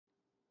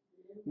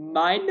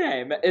My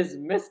name is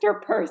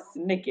Mr.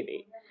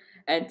 Persnickety,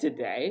 and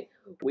today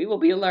we will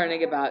be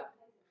learning about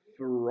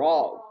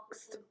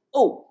frogs.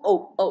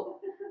 Oh,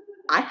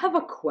 I have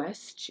a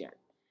question.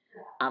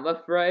 I'm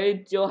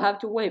afraid you'll have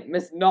to wait,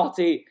 Miss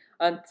Naughty,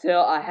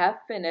 until I have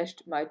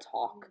finished my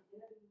talk.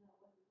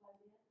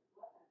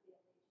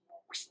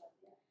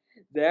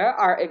 There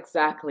are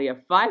exactly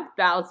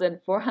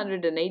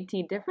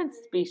 5,418 different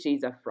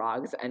species of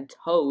frogs and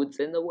toads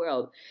in the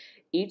world,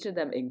 each of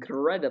them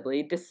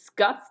incredibly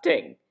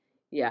disgusting.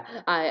 Yeah,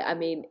 I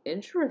mean,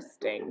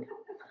 interesting.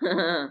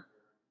 Oh,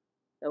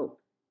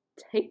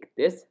 take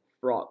this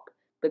frog.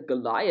 The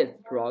Goliath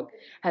frog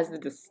has the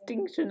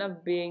distinction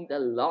of being the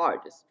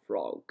largest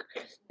frog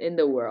in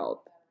the world.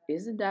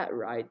 Isn't that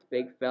right,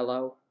 big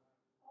fellow?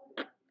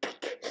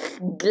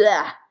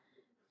 Blah.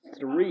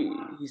 Three.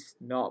 He's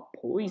not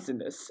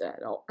poisonous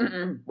at all.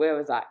 Where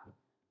was I?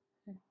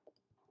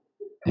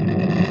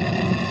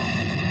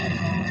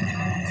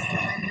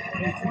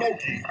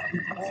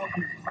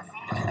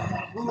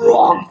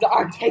 Frogs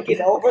are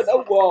taking over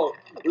the world.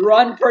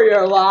 Run for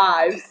your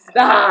lives.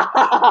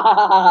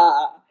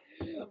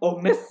 Oh,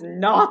 Miss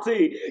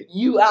Naughty,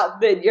 you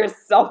outdid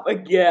yourself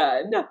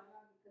again.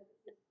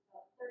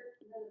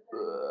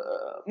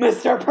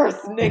 Mr.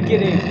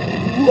 Persnickety,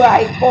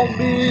 wait for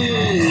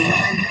me.